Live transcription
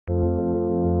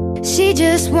She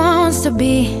just wants to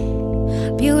be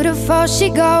beautiful. She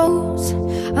goes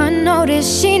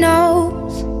unnoticed, she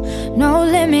knows no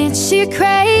limits. She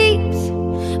craves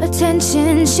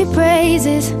attention, she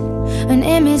praises an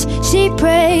image she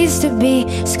prays to be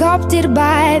sculpted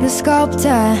by the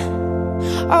sculptor.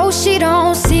 Oh, she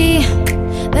don't see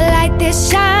the light that's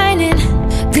shining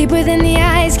deeper than the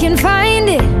eyes can find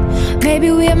it.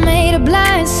 Maybe we're made of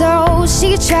blind souls.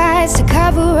 She tries to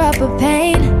cover up her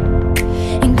pain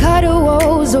and cut her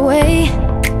woes away,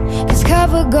 'cause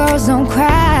cover girls don't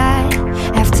cry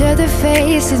after the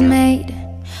face is made.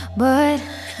 But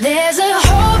there's a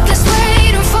hope that's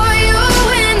waiting for you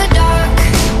in the dark.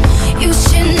 You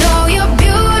should know you're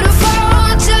beautiful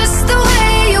just the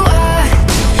way you are,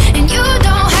 and you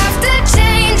don't have to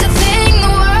change a thing.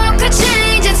 The world could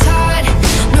change, it's hard.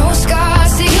 No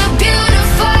scars, so you're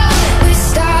beautiful. With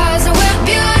stars and we're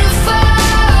beautiful.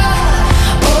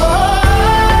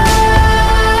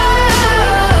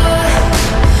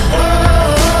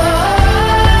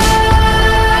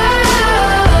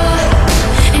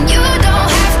 And you don't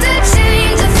have to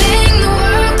change a thing. The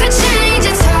world could change,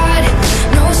 it's hard.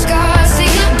 No scars, so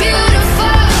you're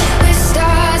beautiful. With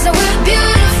stars and we're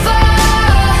beautiful.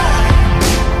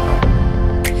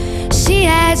 She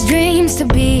has dreams to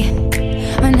be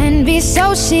an envy,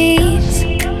 so she's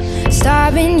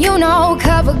starving. You know,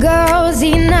 cover girls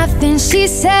eat nothing. She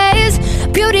says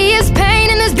beauty is pain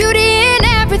and there's beauty in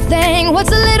everything.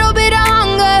 What's a little bit of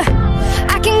hunger?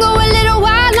 I can go a little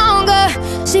while longer.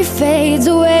 She fades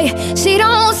away. She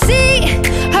don't see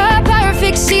her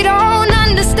perfect. She don't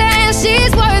understand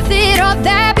she's worth it. All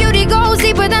that beauty goes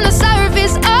deeper than the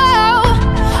surface. Oh,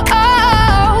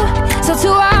 oh. So to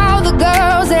all the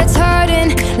girls that's hurting,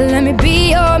 let me be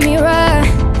your mirror,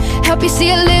 help you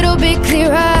see a little bit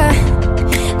clearer,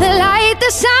 the light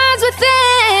that shines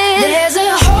within. There's a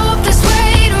hope that's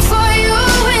waiting for you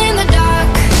in the dark.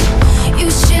 You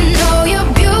should know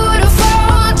you're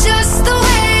beautiful just the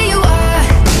way you are,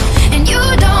 and you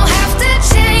don't have to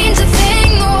change a thing.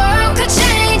 The world could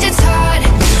change, it's hard.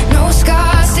 No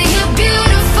scars, so you're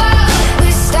beautiful.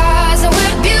 With stars and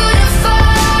we're beautiful.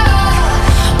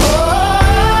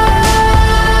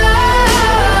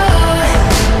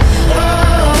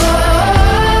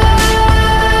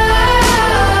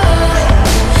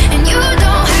 And you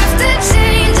don't have to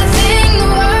change a thing. The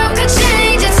world could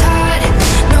change, it's hard.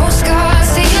 No scars,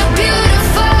 so you're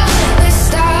beautiful. With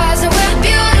stars and we're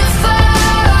beautiful.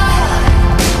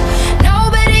 No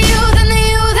better you than the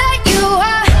you that you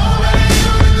are.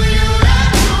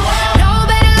 No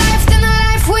better life than the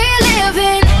life we're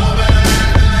living.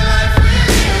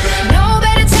 No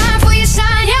better time for you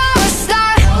shine, you're a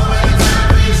star.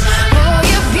 Oh,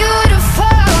 you're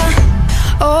beautiful.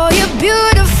 Oh, you're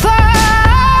beautiful.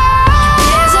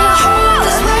 There's a hope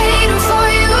that's waiting for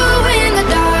you in the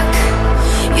dark.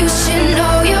 You should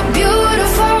know you're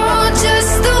beautiful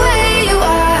just the way you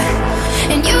are,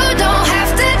 and you don't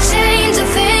have to change a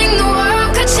thing. The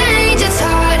world could change, it's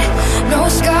hard. No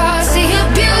scars, so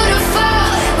you're beautiful.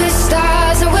 With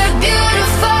stars and we're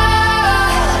beautiful.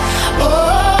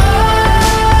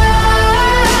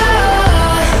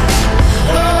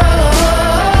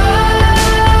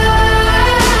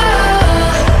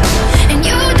 And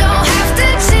you don't have to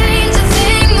change a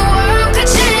thing. The world could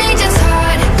change, it's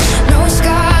hard. No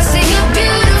scars, so you're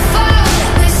beautiful.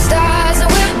 With stars and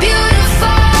we're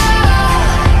beautiful.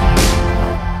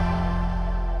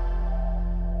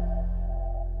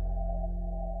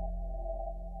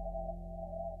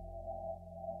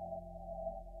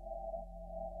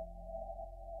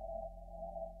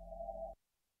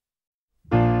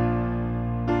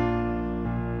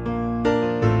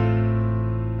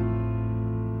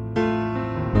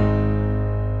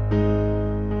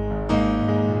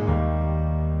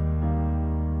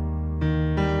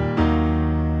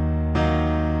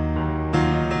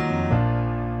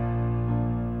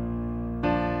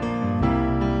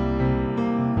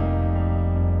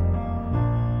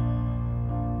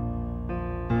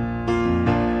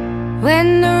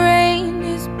 When the rain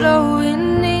is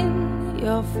blowing in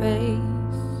your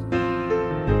face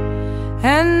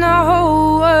and the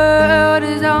whole world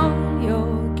is on your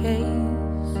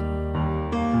case,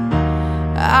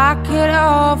 I could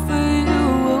offer you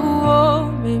a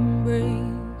warm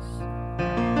embrace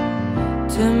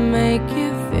to make you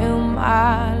feel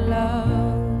my love.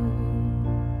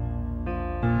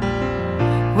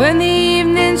 When the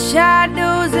evening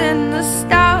shadows and the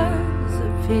stars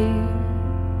appear,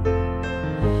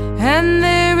 and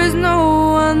there is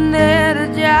no one there to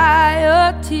dry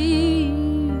your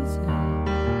tears,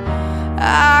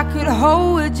 I could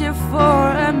hold you for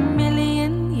a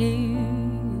million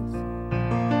years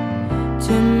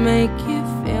to make you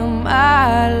feel feel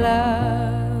my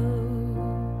love.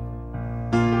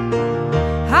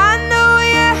 I know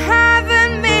you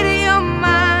haven't made your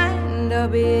mind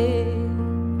up yet,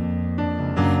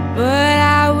 but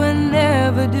I will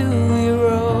never do you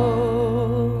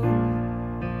wrong.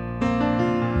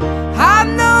 I've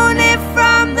known it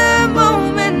from the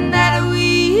moment that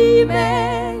we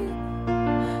met.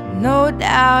 No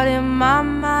doubt in my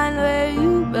mind where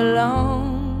you belong.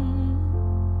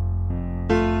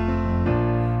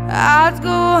 I'd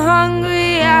go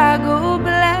hungry, I go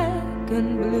black and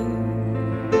blue.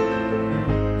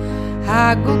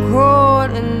 I go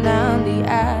crawling down the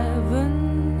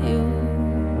avenue.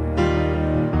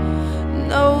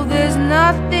 No, there's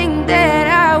nothing that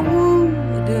I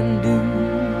wouldn't do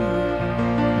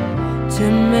to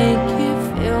make you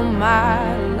feel my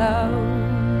love.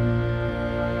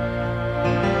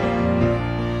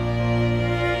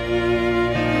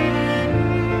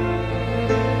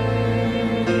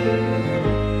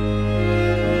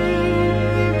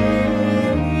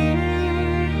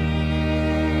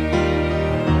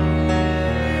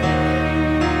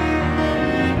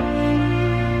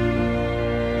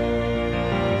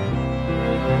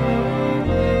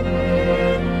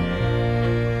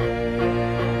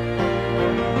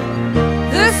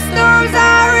 Storms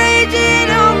are raging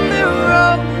on the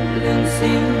rolling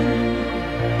sea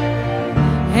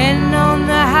and on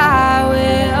the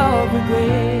highway of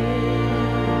regret.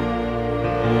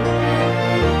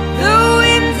 The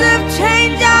winds of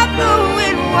change are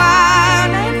blowing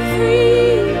wild and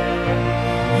free.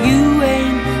 You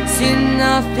ain't seen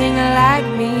nothing like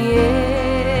me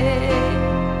yet.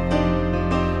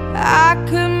 I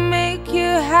could make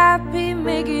you happy,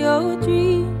 make your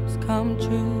dreams come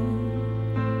true.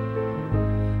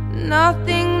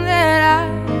 Nothing that I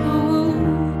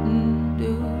wouldn't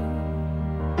do.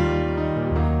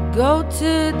 Go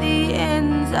to the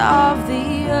ends of the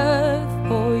earth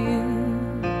for you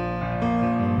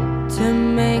to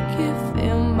make you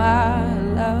feel my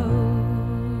love,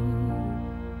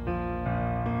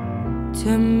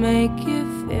 to make you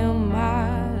feel my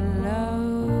love.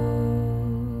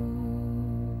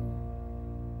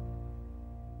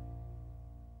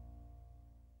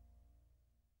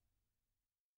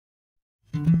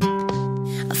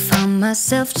 I found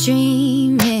myself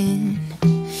dreaming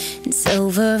in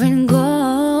silver and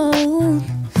gold,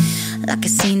 like a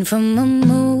scene from a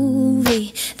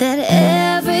movie that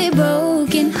every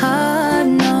broken heart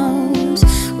knows.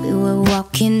 We were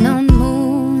walking on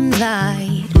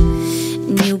moonlight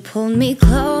and you pulled me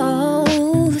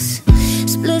close.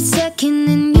 Split second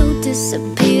and you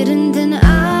disappeared, and then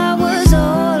I was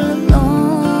all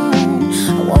alone.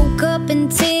 I woke up in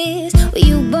tears with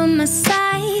you by my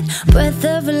side, breath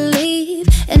of relief,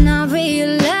 and I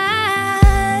realized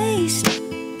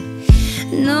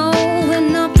no, we're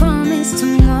not promised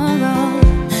tomorrow.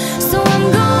 So I'm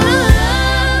gonna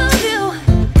love you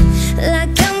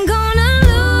like I'm gonna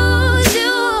lose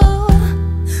you.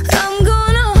 I'm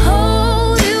gonna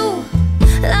hold you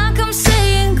like I'm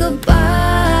saying goodbye.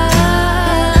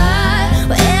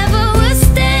 Wherever we're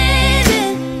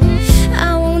standing,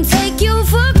 I won't take you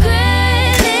for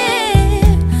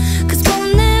granted, 'cause we'll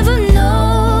never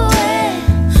know it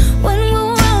when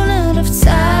we're run out of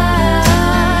time.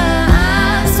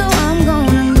 So I'm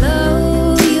gonna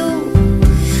love you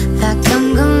like I'm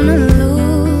gonna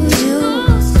lose you.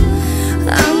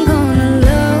 I'm gonna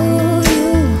love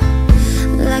you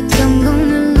like I'm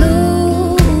gonna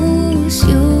lose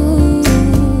you.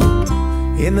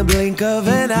 In the blink of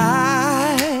an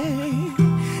eye,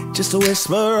 just a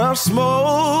whisper of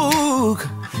smoke,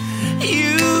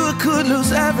 you could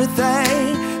lose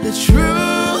everything. The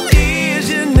truth is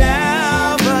you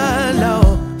never know.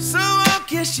 So I'll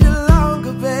kiss you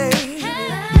longer, babe.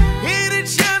 Any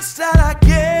chance that I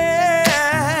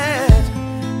get,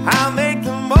 I'll make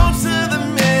the most of the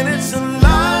minutes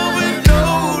alone with no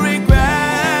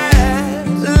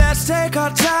regrets. Let's take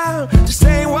our time to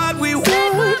say what we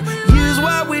want, use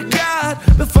what we got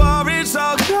before it's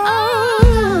all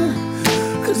gone.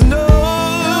 'Cause no,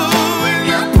 we're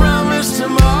not promised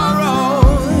tomorrow.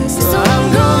 So I'm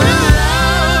gonna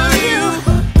love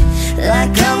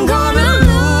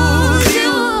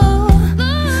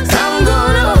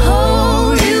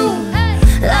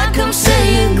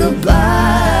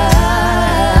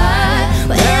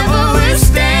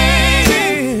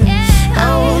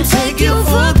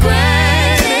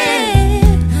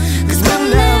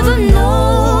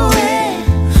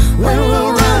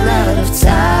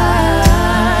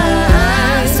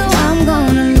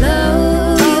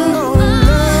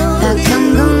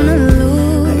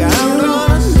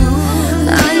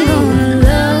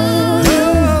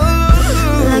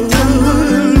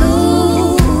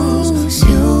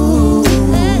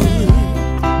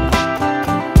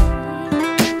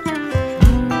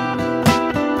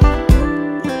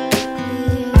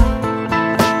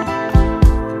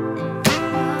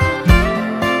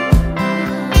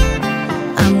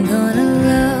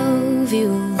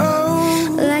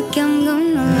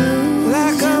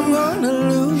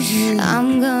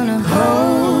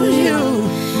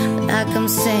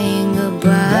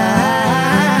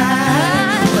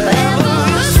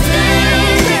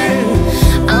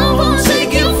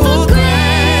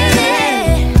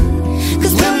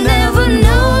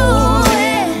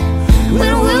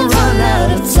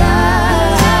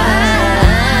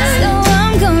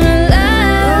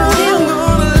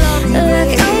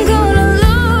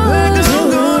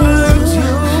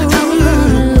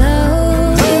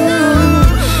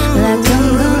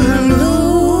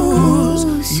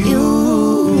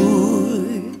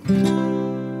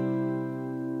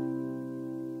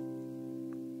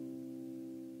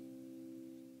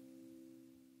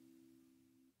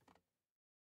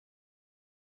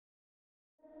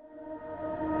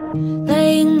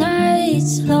Late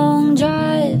nights, long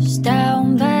drives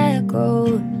down back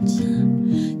roads.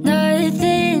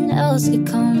 Nothing else could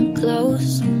come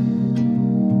close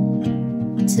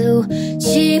to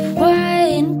cheap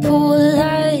wine, pool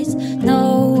lights,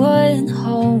 no one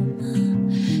home.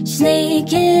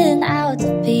 Sneaking out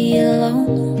to be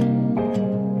alone.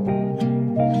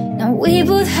 Now we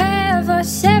both have our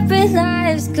separate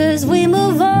lives, 'cause we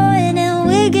move on and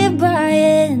we get by.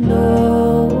 And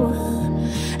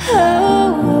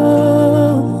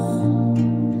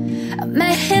I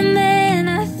met him and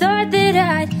I thought that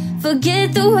I'd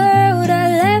forget the world I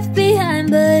left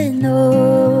behind. But no,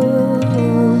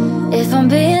 if I'm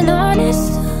being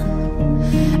honest,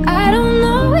 I don't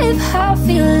know if I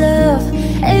feel love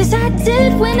as I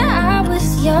did when I was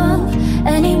young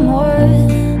anymore.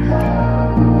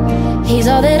 He's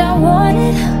all that I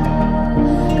wanted,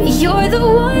 but you're the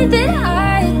one that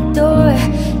I adore.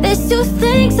 There's two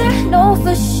things I know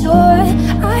for sure: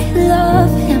 I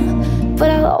love him, but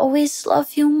I'll always love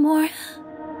you more.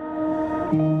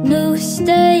 New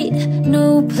state,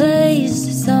 new place,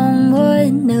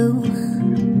 someone new.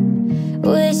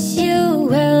 Wish you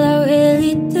well, I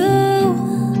really do.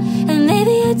 And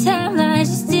maybe your timeline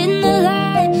just didn't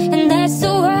align, and that's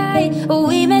alright.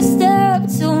 We messed up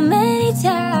too many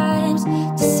times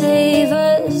to save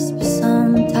us, but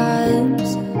sometimes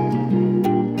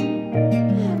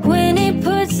when he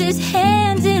puts his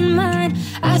hand in mine,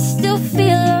 I still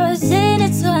feel us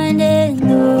intertwined. And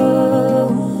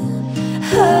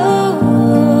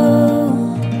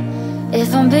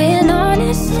if I'm being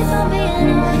honest,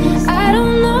 I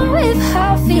don't know if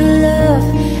I feel love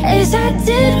as I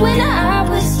did when I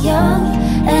was young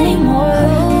anymore.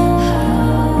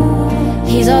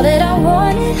 He's all that I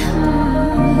wanted,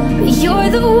 but you're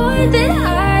the one that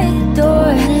I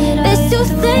adore. There's two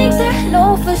things I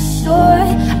know for sure: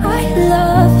 I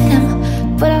love him,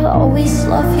 but I'll always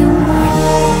love you more.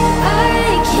 I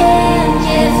can't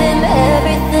give him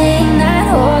everything, not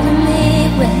all of me,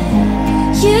 when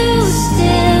you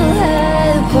still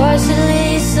have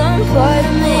partially some part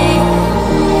of me.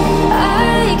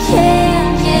 I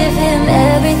can't give him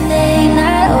everything,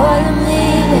 not all of me,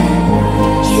 when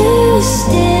you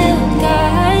still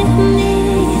got me.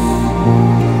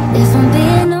 If I'm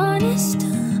being honest,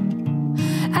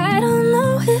 I don't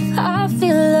know if I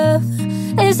feel love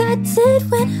as I did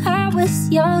when I was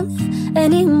young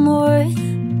anymore.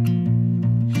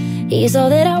 He's all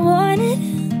that I wanted,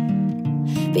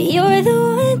 but you're the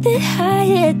one that I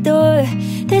adore.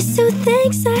 There's two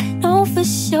things I know for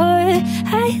sure: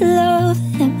 I love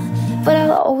him, but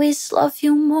I'll always love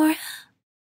you more.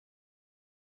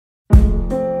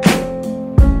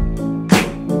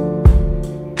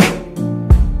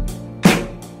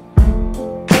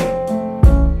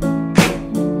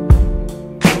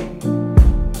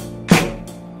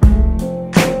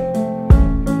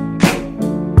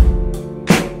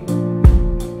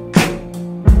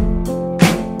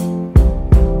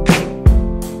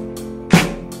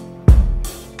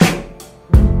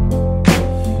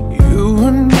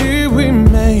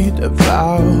 A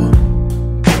vow,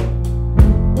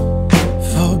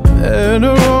 for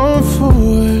better or for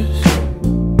worse.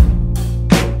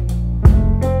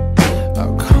 I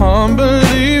can't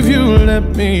believe you let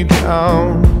me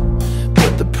down,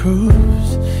 but the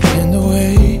proof's in the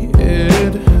way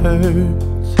it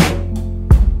hurts.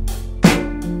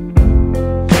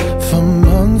 For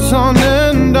months on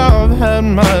end I've had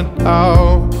my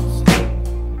doubts,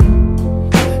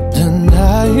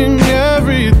 denying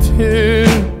every tear.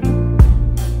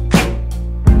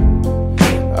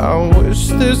 I wish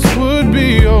this would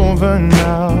be over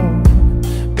now,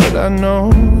 but I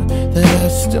know that I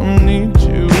still need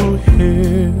you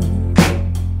here.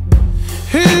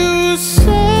 You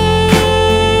say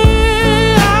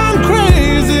I'm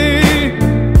crazy,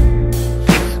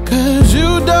 'cause you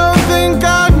don't think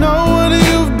I know what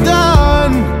you've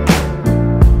done.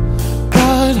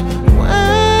 But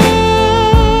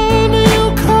when you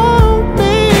call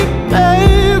me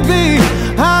baby,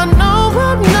 I know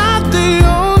I'm not the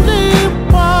only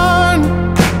one.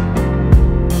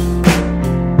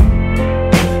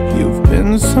 You've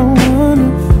been so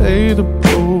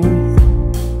unavailable.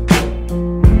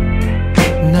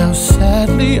 Now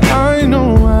sadly I know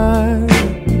why.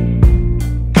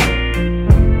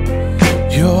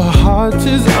 Your heart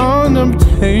is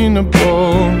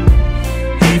unobtainable,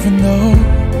 even though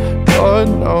God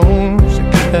knows you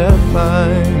kept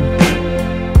mine.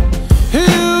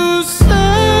 You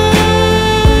say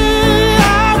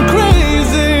I'm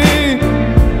crazy,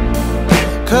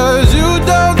 'cause you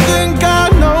don't think I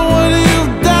know what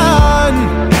you've done.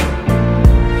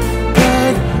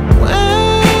 But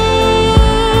when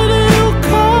you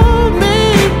call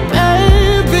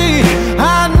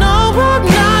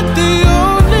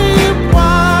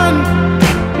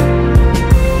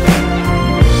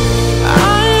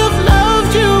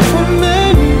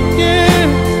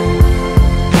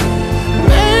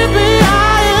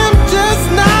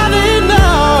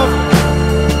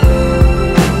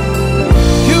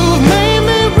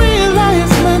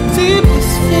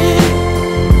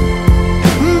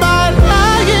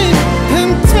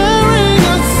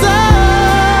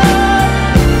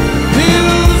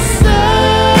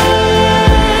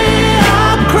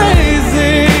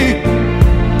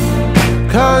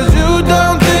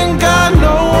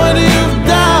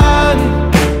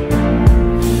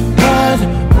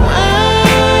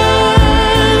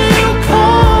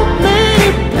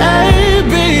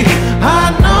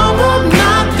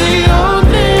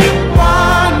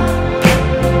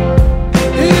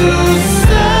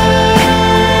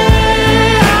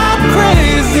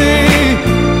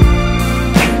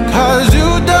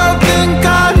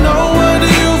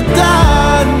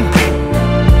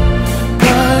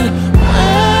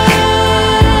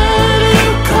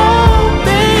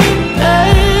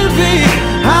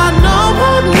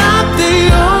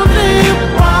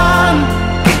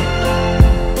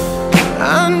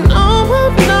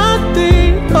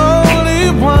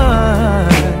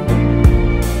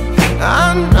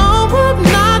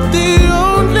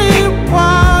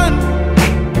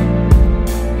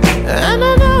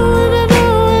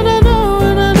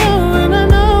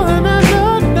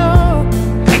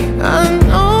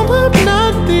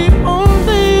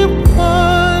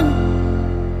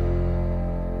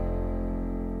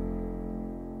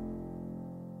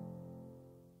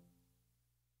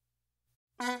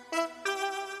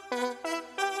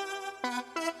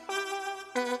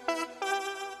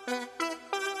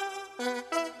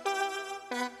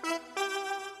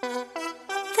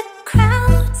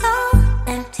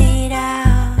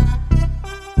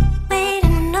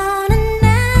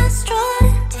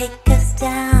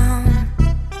down.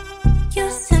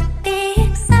 Used to be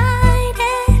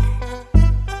excited,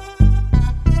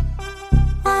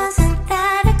 wasn't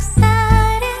that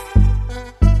excited.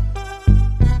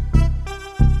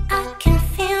 I can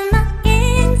feel my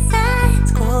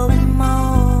insides growing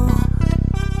mold.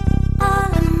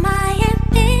 All of my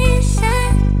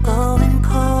ambition going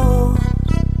cold.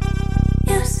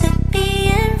 Used to be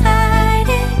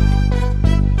invited,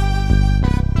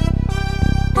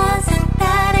 wasn't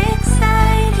that exciting.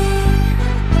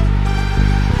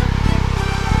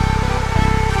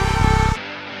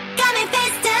 Got me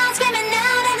face down, screaming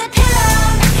out in the pillow,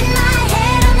 knocking my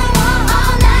head on the wall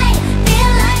all night.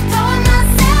 Feel like throwing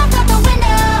myself out the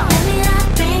window. Let me not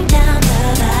bring down the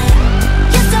vibe.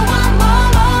 Used to want more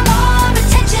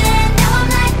attention. Now I'm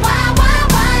like, why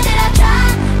did I try?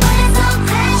 But it's all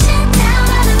crashing down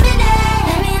by the minute.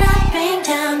 Let me not bring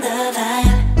down the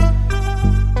vibe.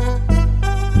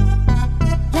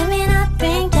 Let me not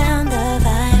bring down the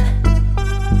vibe.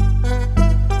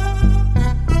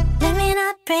 Let me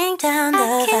not bring down the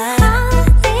vibe. I can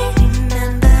hardly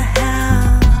remember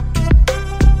how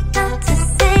not to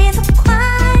say the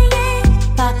quiet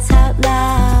thoughts out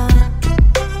loud.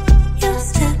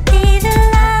 Used to be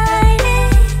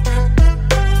delighted,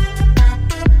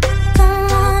 don't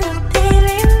wanna be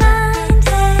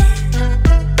reminded.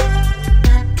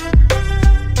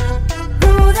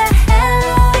 Who the hell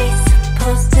are we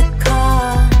supposed to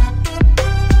call?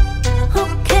 Who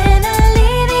can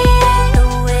alleviate the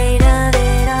weight of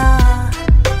it all?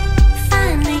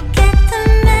 Finally get the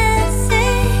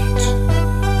message.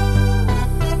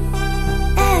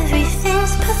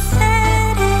 Everything's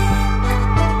pathetic.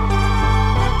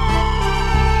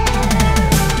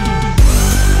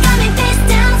 Got me face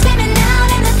down, screaming out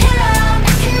in the pillow,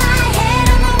 knocking my head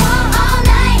on the wall all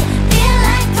night. Feel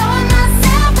like throwing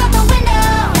myself out the window.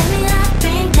 Let me not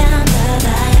bring down the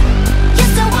vibe.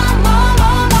 Used to want more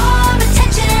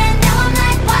attention. Now I'm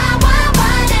like, why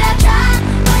did I try?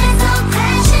 But it's all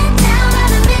crashing down by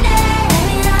the minute. Let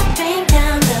me not bring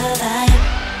down the vibe.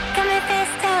 Got me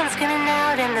face down, screaming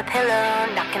out in the pillow,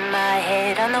 knocking my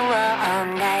head on the wall all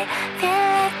night. Feel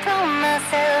like throwing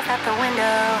myself out the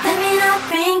window. Let me not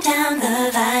bring down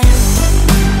the vibe.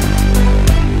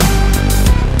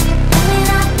 Let me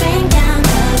not bring down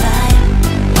the vibe.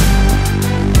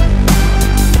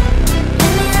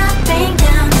 Let me not bring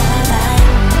down the vibe.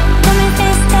 Got me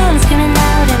face down, screaming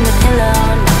out in the pillow,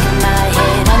 knocking my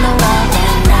head on the wall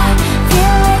all night.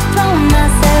 Feel like throwing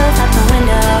myself out the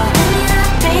window. Let me not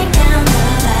bring down the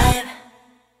vibe.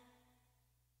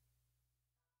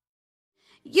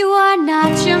 You are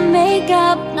not your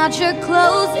makeup, not your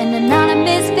clothes, an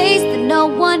anonymous face that no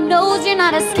one knows. You're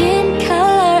not a skin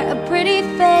color, a pretty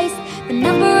face, the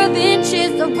number of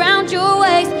inches around your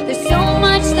waist. There's so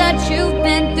much that you've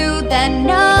been through that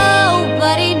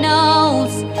nobody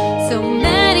knows. So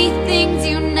many things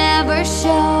you never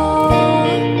show.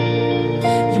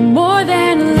 You're more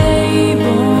than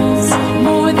labels,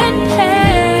 more than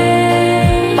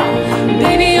pain.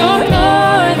 Baby, you're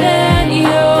more than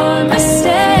your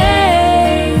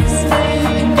mistakes.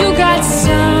 And you got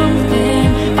something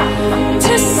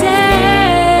to say.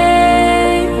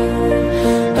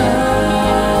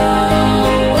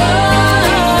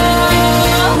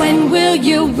 Oh, when will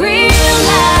you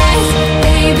realize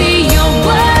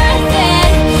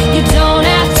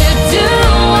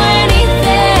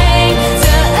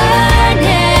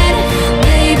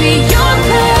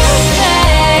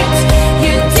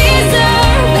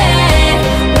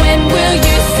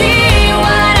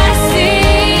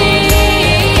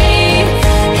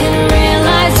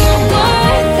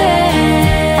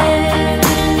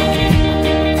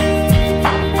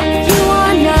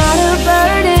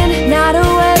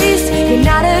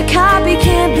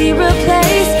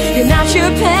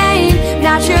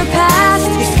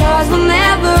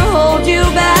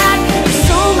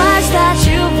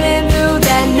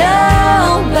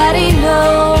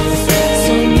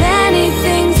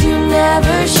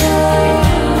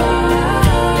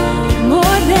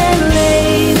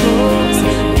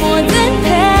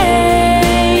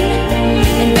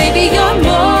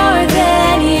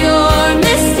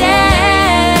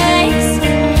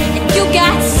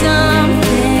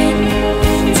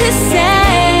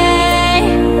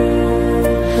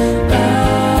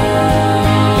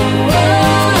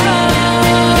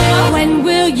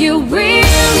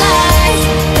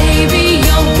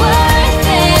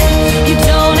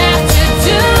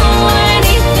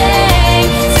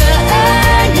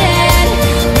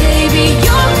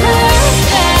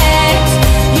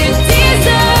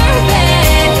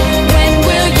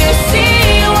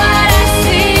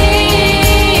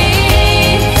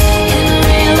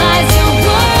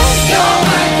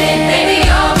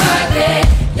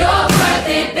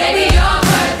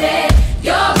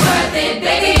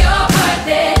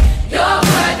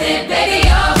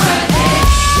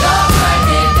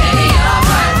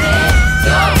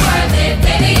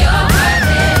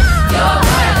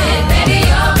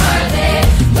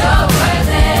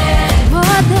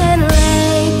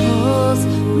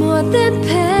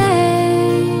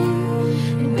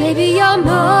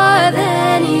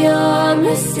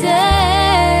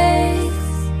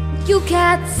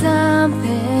got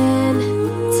something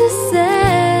to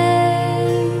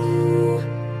say.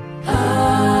 Oh,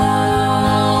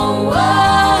 oh.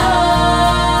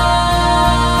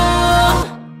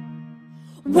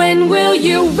 When will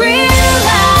you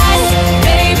realize,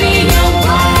 baby, you're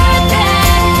worth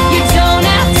it? You don't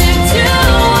have to do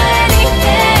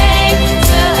anything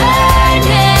to earn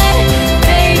it.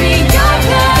 Baby, you're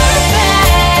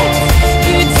perfect.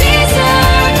 You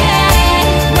deserve it.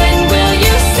 When will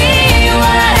you see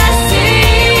what I see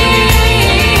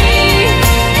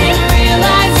and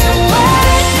realize you're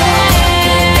worth it?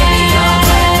 You're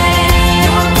worth it.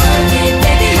 You're worth it,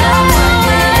 baby. You're worth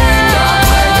it. You're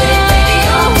worth it, baby.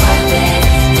 You're worth it.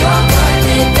 You're worth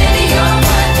it, baby. You're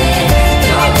worth it.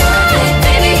 You're worth it,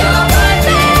 baby. You're worth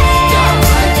it. You're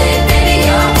worth it, baby.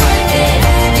 You're worth it.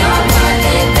 You're worth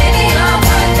it, baby. You're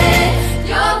worth it.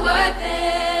 You're worth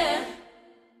it.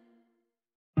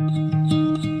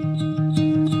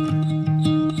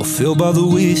 I fell by the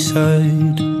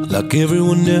wayside like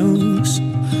everyone else.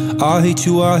 I hate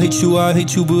you, I hate you, I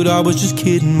hate you, but I was just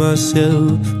kidding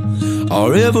myself.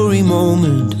 Our every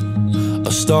moment I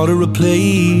started a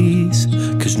place,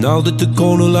 'cause now that they're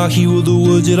gone, all I hear were the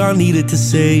words that I needed to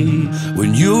say.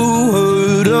 When you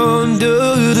hurt under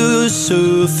the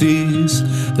surface,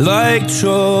 like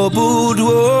troubled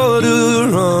water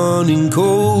running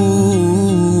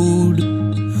cold.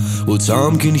 Well,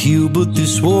 time can heal, but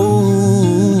this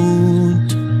won't.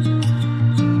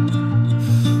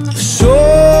 So,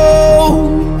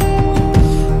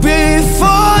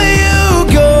 before you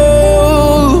go,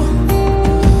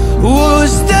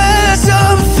 was there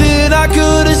something I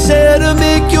could have said to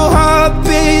make your heart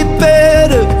beat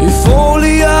better? If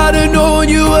only I'd have known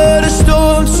you were the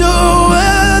storm to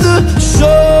weather.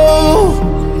 So,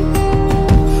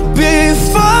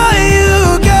 before you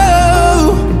go,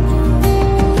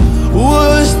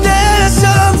 was there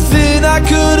something I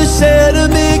could have said to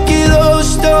make it all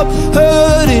stop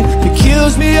hurting? It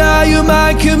kills me how your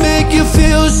mind can make you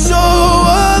feel so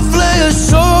worthless.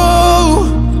 So,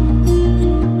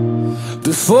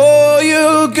 before you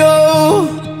go,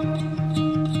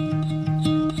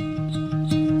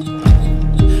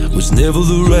 was never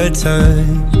the right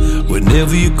time,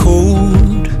 whenever you're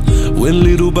cold. Went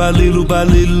little by little by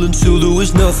little until there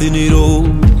was nothing at all.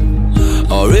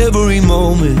 Our every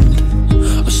moment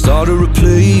I started to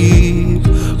play,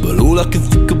 but all I can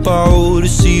think about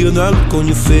is seeing that look on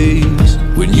your face.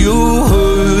 When you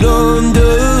hurt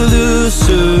under the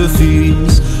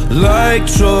surface, like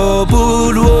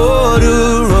troubled water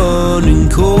running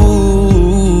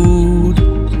cold.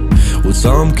 Well,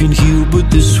 time can heal, but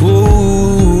this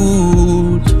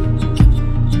won't.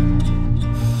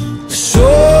 So,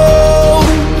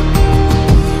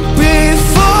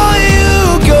 before you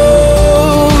go,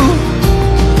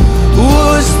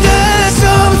 was there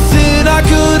something I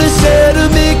could have said to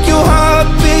make your heart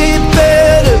beat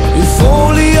better? If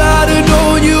only I'd have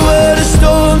known you were the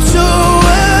storm to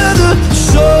weather.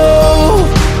 So,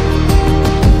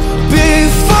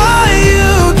 before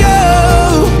you go,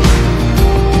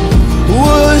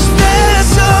 was there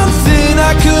something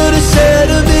I could have said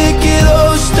to make it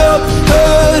all stop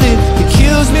hurting? It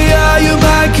kills me how your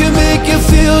mind can make you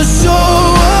feel so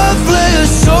worthless.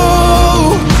 So,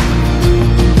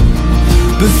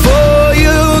 before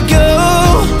you go,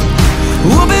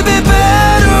 we'll be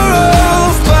better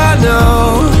off by now.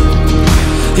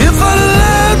 If I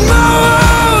let my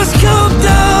walls come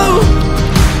down,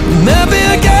 maybe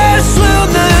I guess we'll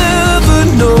never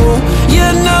know. You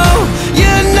know,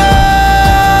 you know.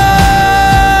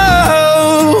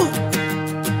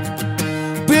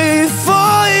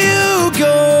 Before you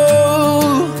go,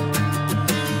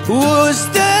 was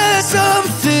there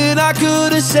something I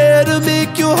could have said to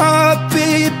make your heart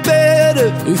beat better?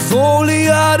 If only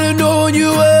I'd have known you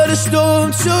were the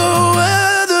storm to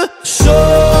weather. So,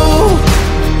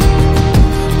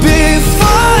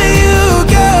 before you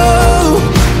go,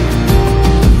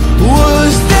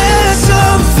 was there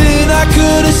something I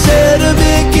could have said to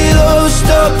make it all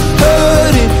stop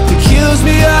hurting? It kills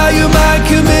me how your mind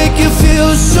can make you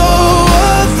feel so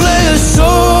worthless.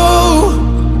 So,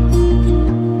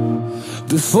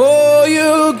 before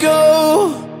you go.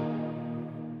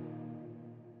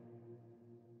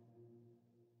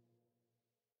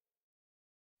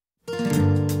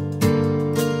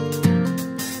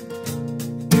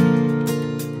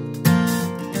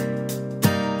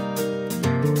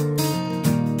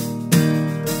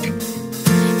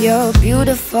 You're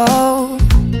beautiful,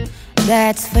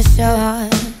 that's for sure.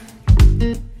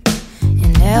 You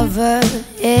never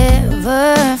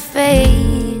ever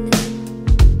fade.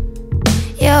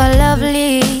 You're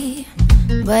lovely,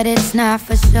 but it's not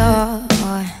for sure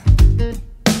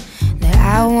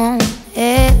I won't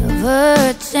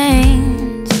ever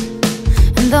change.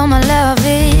 And though my love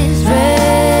is real,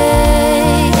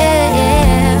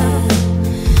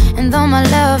 and though my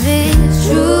love is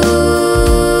true,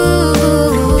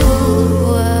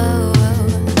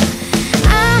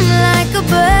 I'm like a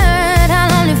bird,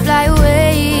 I'll only fly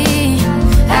away.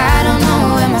 I don't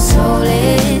know where my soul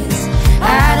is,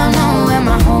 I don't know where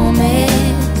my home is.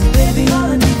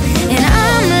 And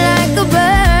I'm like a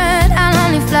bird, I'll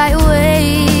only fly away.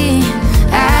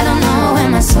 I don't know where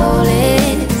my soul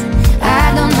is,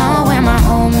 I don't know where my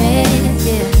home is,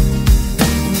 yeah.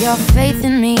 And your faith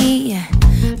in me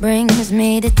brings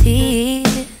me to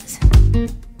tears,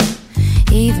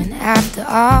 even after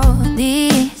all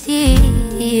these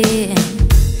years.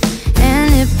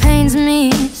 And it pains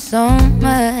me so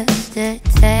much to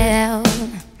tell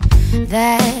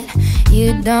that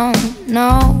you don't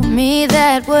know me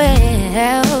that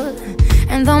well.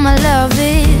 And though my love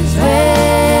is real,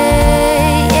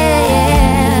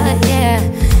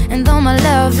 and though my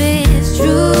love is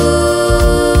true,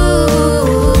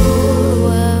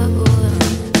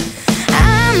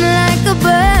 I'm like a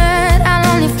bird, I'll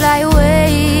only fly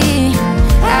away.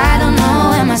 I don't know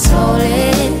where my soul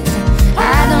is, I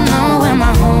don't know where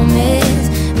my home is.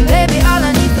 And baby, all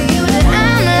I need for you to,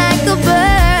 I'm like a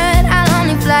bird, I'll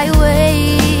only fly away.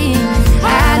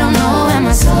 I don't know where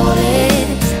my soul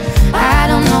is, I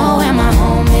don't know where my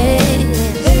home is.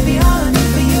 Baby, all I need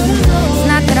for you to know. It's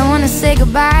not that I wanna say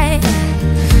goodbye,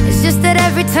 it's just that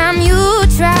every time you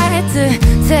try to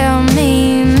tell me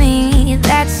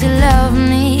that you love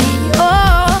me,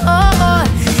 oh,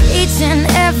 each and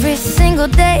every single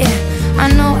day, I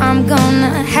know I'm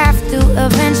gonna have to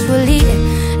eventually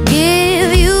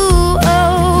give you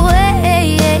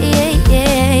away,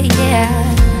 yeah.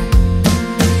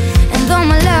 And though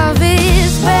my love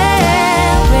is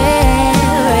rare,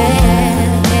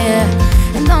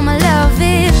 yeah, and though my love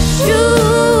is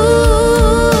true,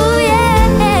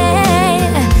 yeah,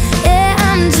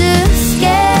 I'm just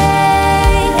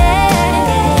scared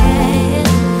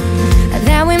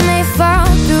that we may fall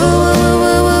through.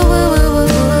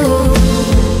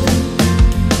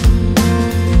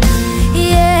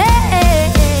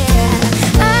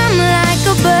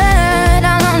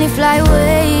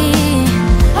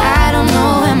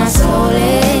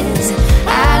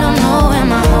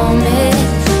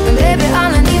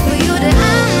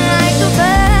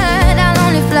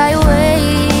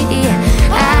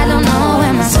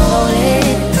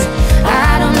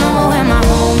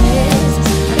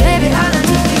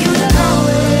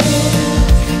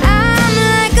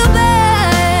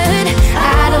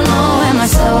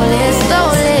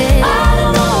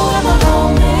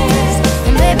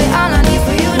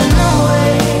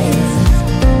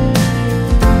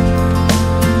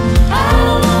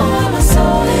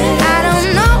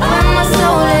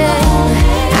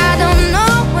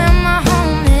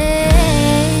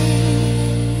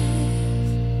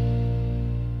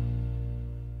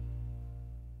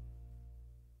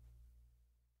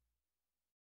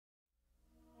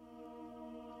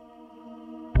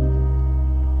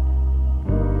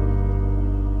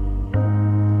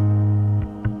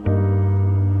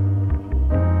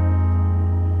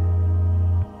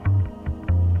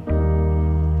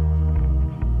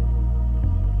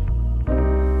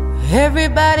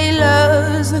 Everybody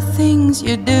loves the things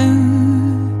you do,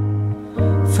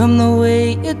 from the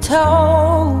way you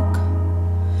talk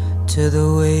to the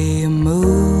way you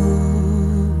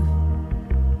move.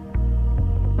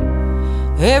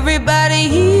 Everybody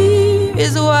here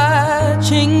is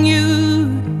watching you,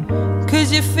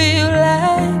 'cause you feel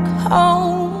like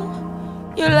home.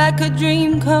 You're like a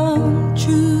dream come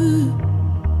true.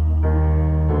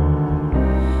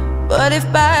 But if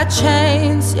by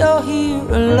chance you're here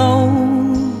alone,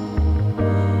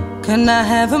 can I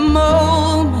have a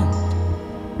moment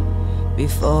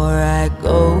before I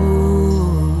go?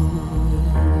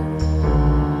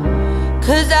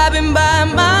 'Cause I've been by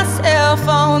myself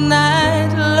all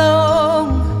night long,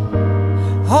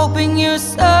 hoping you're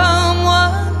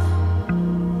someone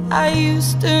I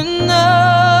used to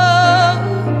know.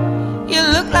 You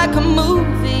look like a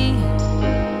movie,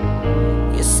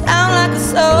 you sound like a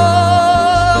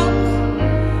song.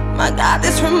 My God,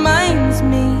 this reminds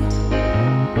me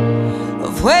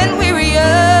of when we were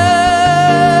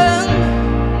young.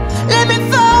 Let me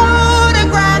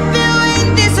photograph you in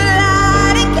this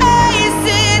light, in case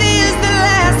it is the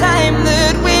last time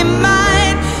that we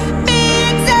might be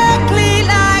exactly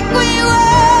like we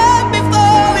were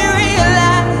before we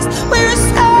realized we're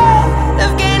scared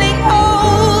of getting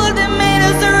old. It made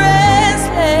us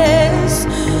restless.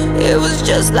 It was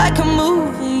just like a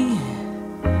movie,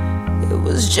 it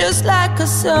was just just like a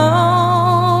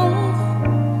song.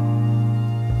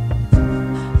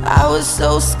 I was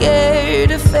so scared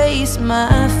to face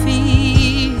my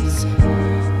fears.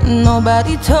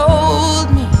 Nobody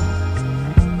told me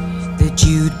that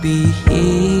you'd be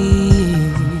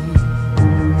here.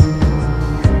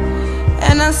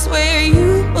 And I swear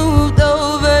you moved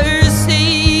overseas.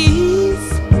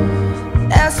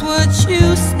 That's what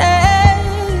you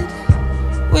said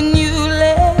when you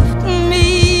left me.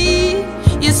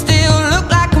 You still look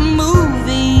like a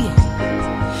movie.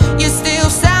 You still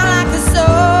sound like a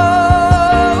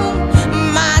song.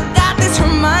 My God, this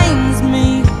reminds me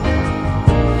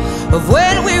of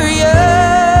when we were young.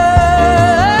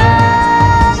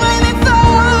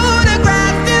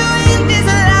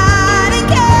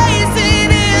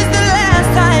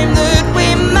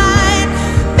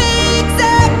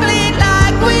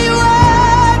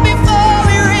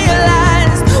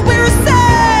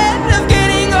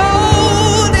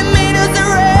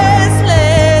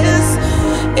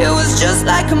 Just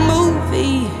like a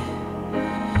movie,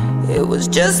 it was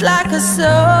just like a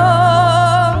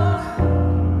song.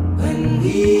 When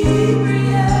we were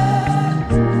young,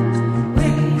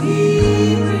 when we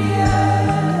were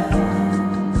young,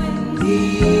 when we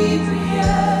were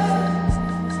young,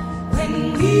 when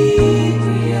we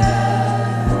were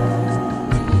young.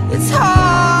 It's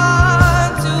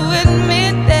hard to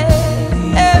admit that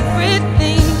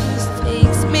everything just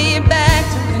takes me back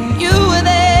to when you were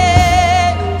there.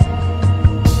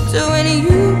 So when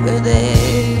you were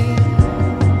there,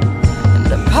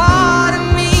 and a part of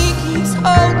me keeps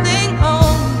holding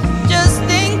on, just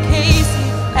in case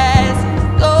it hasn't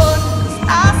gone. 'Cause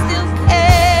I still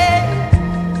care.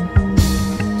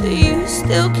 Do you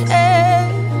still care?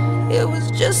 It was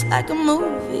just like a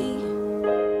movie.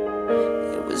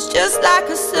 It was just like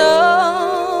a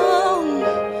song.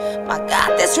 My God,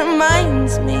 this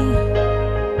reminds me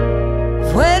of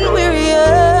when we were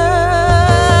young.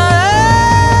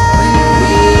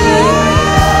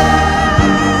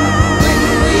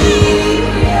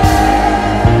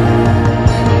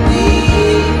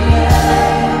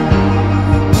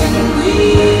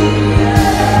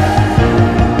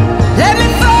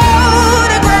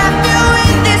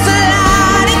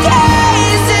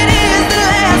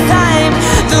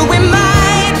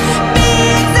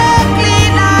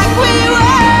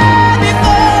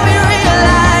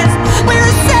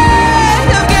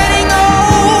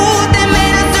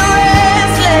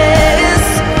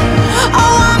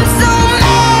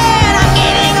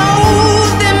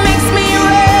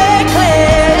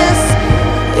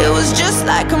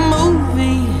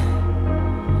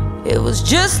 It was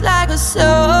just like a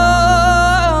song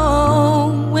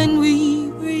when we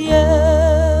were young.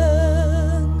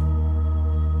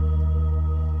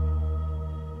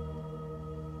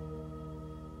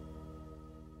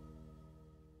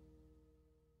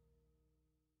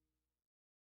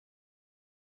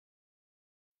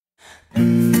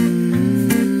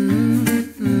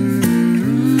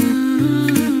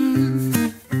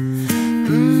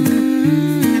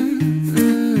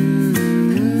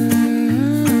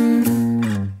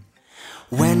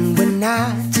 When we're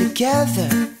not together,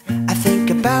 I think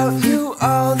about you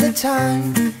all the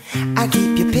time. I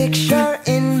keep your picture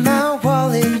in my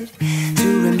wallet to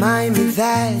remind me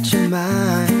that you're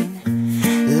mine.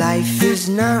 Life is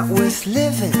not worth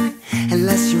living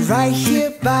unless you're right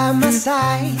here by my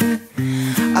side.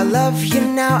 I love you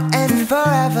now and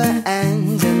forever,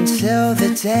 and until the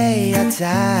day I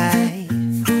die.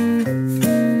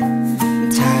 I'm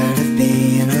tired of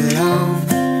being alone,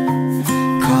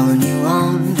 calling you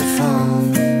on the phone.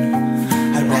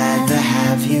 I'd rather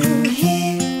have you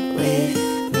here with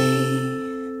me.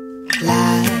 La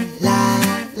la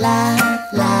la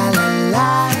la la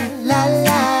la la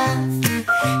la.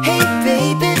 Hey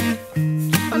baby,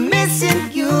 I'm missing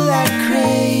you like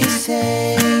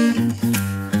crazy.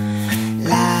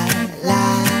 La la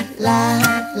la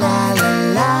la la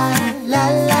la la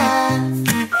la.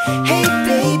 Hey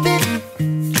baby,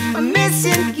 I'm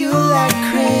missing you like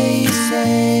crazy.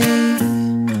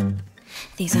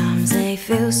 These arms, they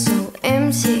feel so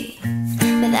empty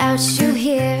without you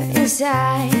here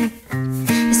inside.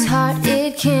 This heart,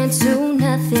 it can't do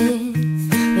nothing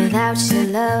without your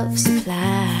love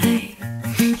supply.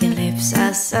 Your lips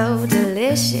are so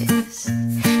delicious,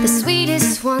 the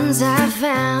sweetest ones I've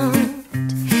found.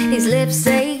 These lips,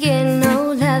 they get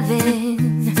no loving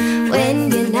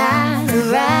when you're not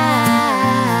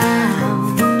around.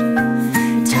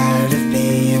 I'm tired of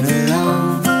being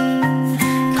alone,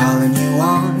 calling you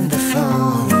on the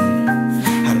phone.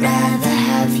 I'd rather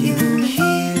have you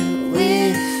here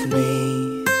with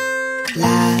me.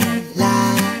 La la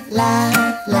la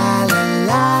la la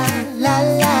la la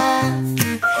la.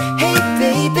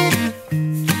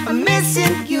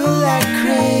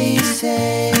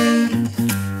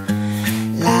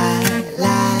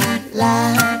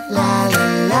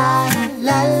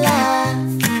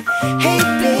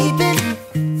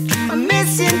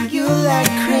 missing you like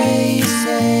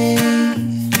crazy.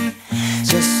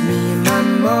 Just me and my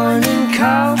morning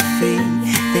coffee,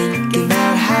 thinking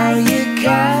about how you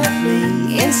got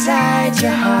me inside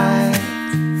your heart.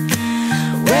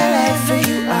 Wherever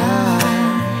you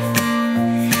are,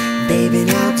 baby,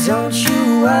 now don't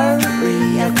you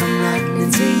worry, I'll come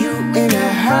running to you in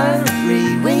a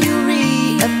hurry. When you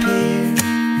reappear,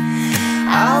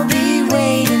 I'll be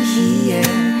waiting here,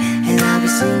 and I'll be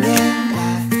singing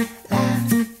la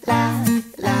la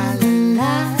la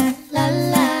la la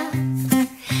la.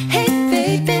 Hey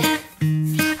baby,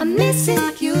 I'm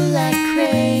missing you like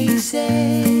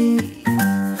crazy.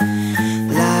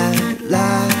 La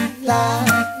la la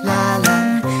la la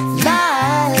la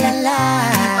la la.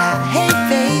 Hey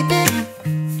baby,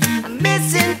 I'm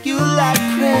missing you like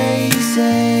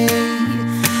crazy.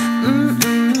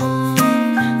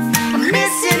 I'm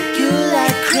missing you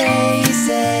like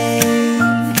crazy.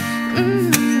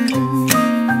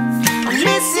 I'm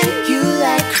missing you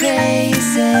like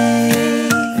crazy.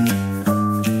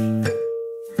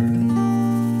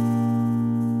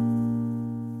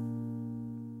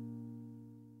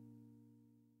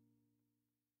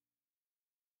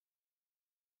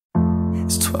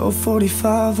 It's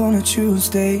 12:45 on a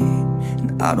Tuesday,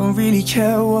 and I don't really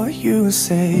care what you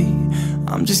say.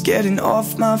 I'm just getting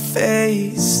off my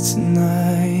face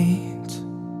tonight,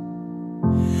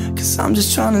 'cause I'm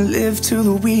just trying to live till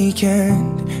the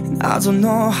weekend. And I don't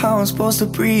know how I'm supposed to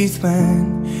breathe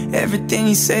when everything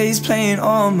you say is playing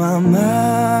on my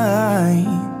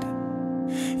mind.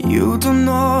 You don't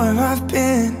know where I've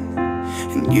been,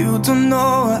 and you don't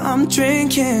know what I'm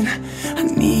drinking. I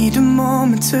need a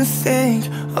moment to think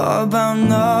about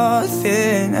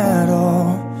nothing at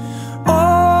all.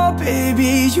 Oh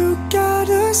baby, you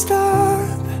gotta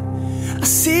stop. I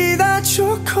see that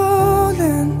you're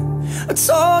calling. I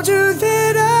told you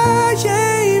that I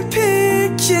ain't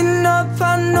picking up.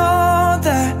 I know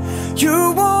that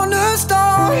you wanna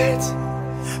start,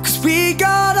 'cause we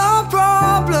got our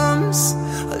problems.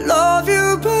 I love you,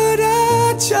 but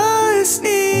I just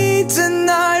need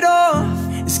tonight off.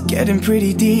 It's getting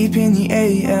pretty deep in the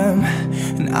AM,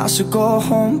 and I should go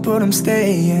home, but I'm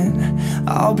staying.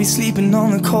 I'll be sleeping on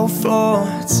the cold floor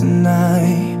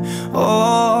tonight.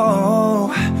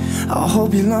 Oh, I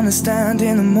hope you'll understand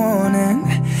in the morning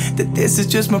that this is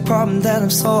just my problem that I'm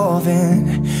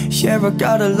solving. Yeah, I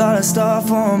got a lot of stuff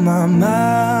on my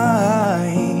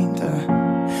mind.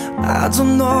 I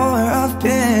don't know where I've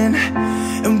been,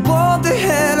 and what the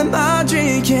hell am I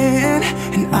drinking?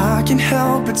 And I can't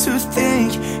help but to think,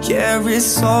 yeah,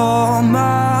 it's all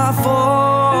my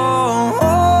fault.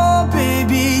 Oh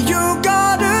baby, you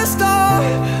gotta stop.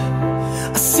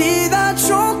 I see that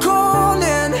you're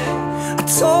calling. I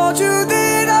told you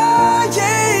that I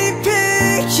ain't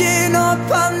picking up.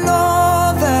 I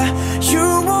know that you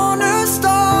wanna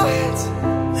start,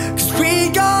 'cause we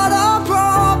got our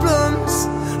problems.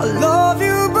 I love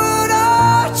you, but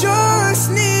I just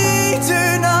need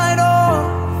tonight off.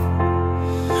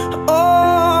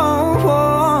 Oh,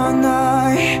 one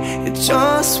night, it's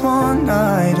just one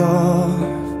night off.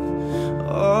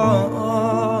 Oh,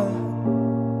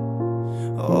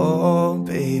 oh,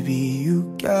 baby, you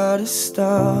gotta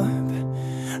stop.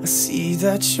 I see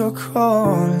that you're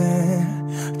calling.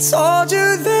 I told you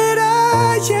that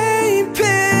I ain't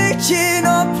picking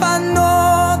up. I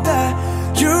know that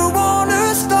you wanna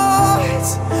start,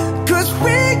 'cause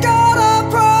we got our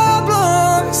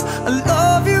problems. I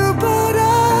love you, but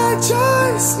I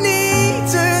just need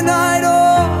tonight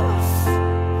off.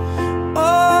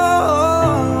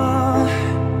 Oh,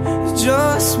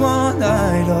 just one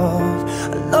night off.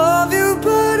 I love you,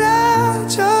 but I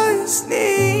just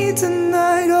need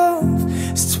tonight off.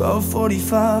 It's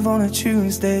 12:45 on a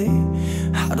Tuesday.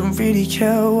 I don't really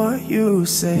care what you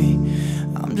say.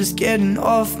 I'm just getting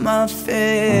off my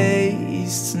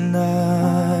face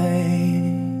tonight.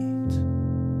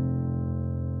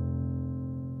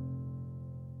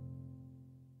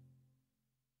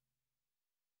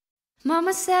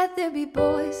 Mama said there'd be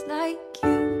boys like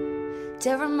you,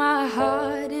 tearing my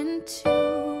heart in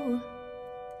two,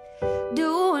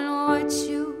 doing what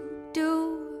you do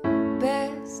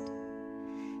best,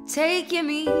 taking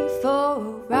me for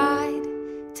a ride,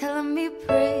 telling me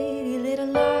pretty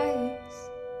little lies.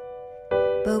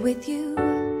 But with you,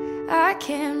 I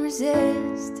can't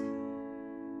resist.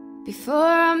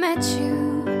 Before I met you,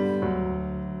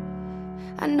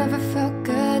 I never felt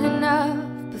good enough.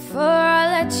 Before I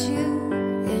let you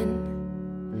in,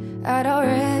 I'd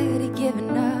already given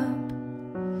up.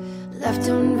 Left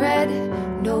unread,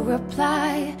 no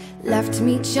reply, left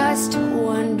me just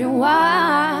wondering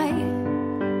why.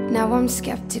 Now I'm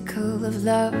skeptical of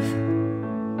love,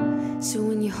 So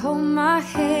when you hold my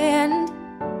hand,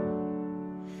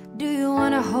 do you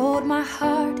wanna hold my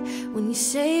heart? When you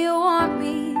say you want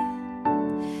me,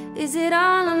 is it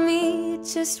all of me,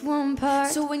 just one part?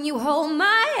 So when you hold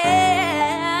my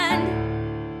hand,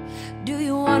 do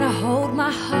you wanna hold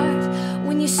my heart?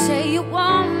 When you say you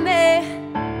want me,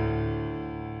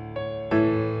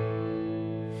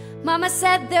 Mama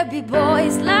said there'd be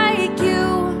boys like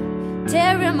you,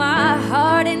 tearing my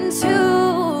heart in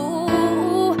two,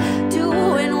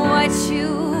 doing what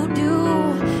you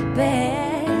do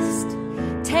best,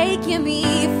 taking me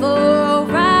for a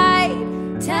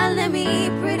ride, telling me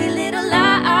pretty little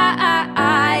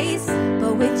lies.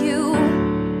 But with you,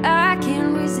 I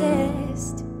can't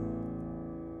resist.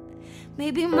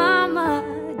 Maybe Mama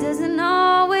doesn't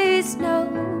always know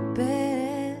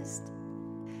best.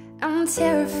 I'm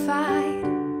terrified,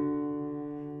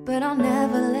 but I'll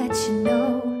never let you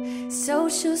know.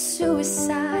 Social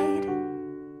suicide,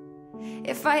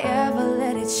 if I ever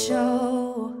let it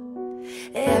show.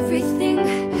 Everything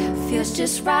feels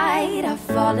just right. I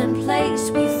fall in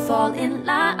place, we fall in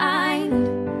line.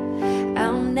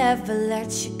 I'll never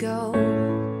let you go.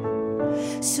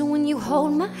 So when you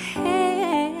hold my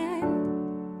hand,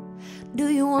 do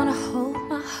you wanna hold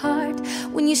my heart?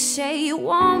 When you say you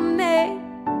want me,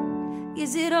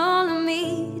 is it all of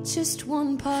me, just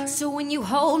one part? So when you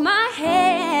hold my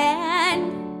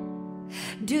hand,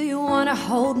 do you wanna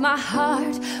hold my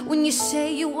heart? When you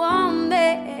say you want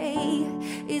me,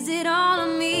 is it all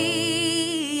of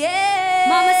me? Yeah.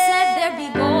 Mama said there'd be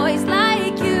boys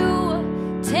like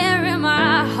you, tearing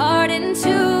my heart in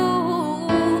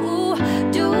two,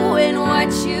 doing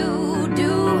what you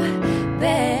do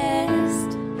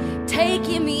best,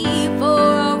 taking me for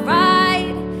a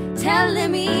ride,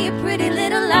 telling me pretty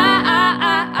little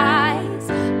lies.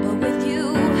 But with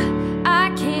you,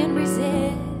 I can't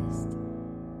resist.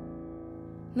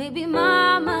 Maybe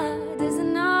Mama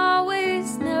doesn't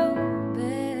always know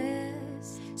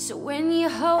best. So when you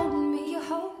hold me,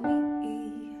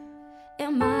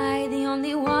 am I the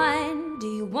only one? Do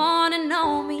you wanna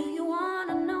know me?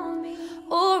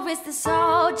 Or is this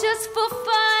all just for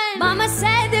fun? Mama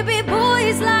said there'd be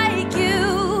boys like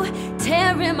you,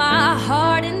 tearing my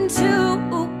heart in two,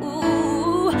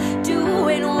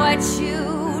 doing what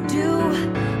you do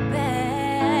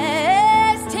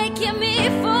best, taking me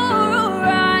for a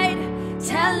ride,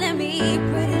 telling me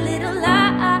pretty little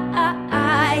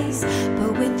lies.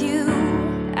 But with you,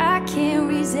 I can't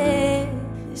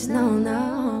resist.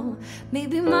 No,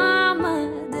 maybe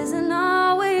Mama doesn't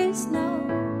always know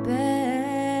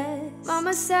best.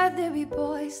 Mama said there'd be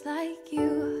boys like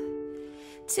you,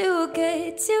 too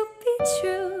good to be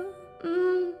true,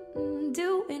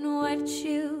 doing what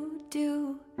you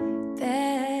do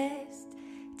best,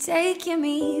 taking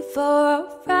me for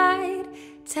a ride,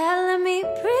 telling me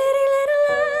pretty little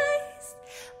lies.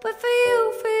 But for you,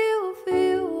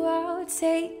 I'll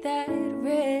take that